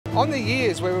On the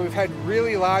years where we've had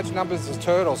really large numbers of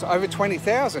turtles, over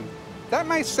 20,000, that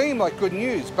may seem like good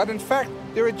news, but in fact,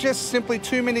 there are just simply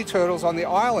too many turtles on the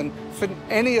island for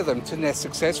any of them to nest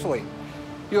successfully.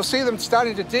 You'll see them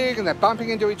starting to dig and they're bumping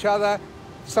into each other.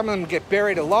 Some of them get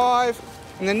buried alive,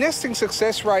 and the nesting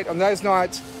success rate on those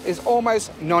nights is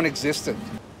almost non-existent.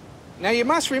 Now you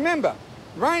must remember,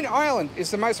 Rain Island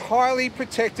is the most highly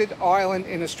protected island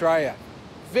in Australia.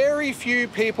 Very few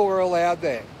people are allowed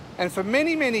there. And for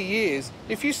many, many years,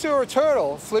 if you saw a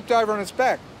turtle flipped over on its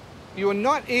back, you were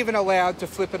not even allowed to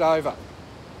flip it over.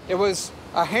 It was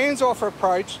a hands-off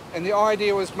approach, and the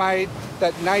idea was made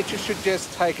that nature should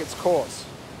just take its course.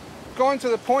 Gone to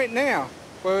the point now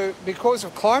where, because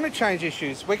of climate change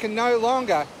issues, we can no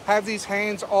longer have these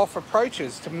hands-off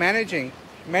approaches to managing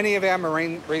many of our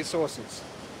marine resources.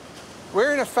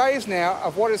 We're in a phase now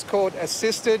of what is called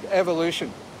assisted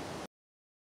evolution.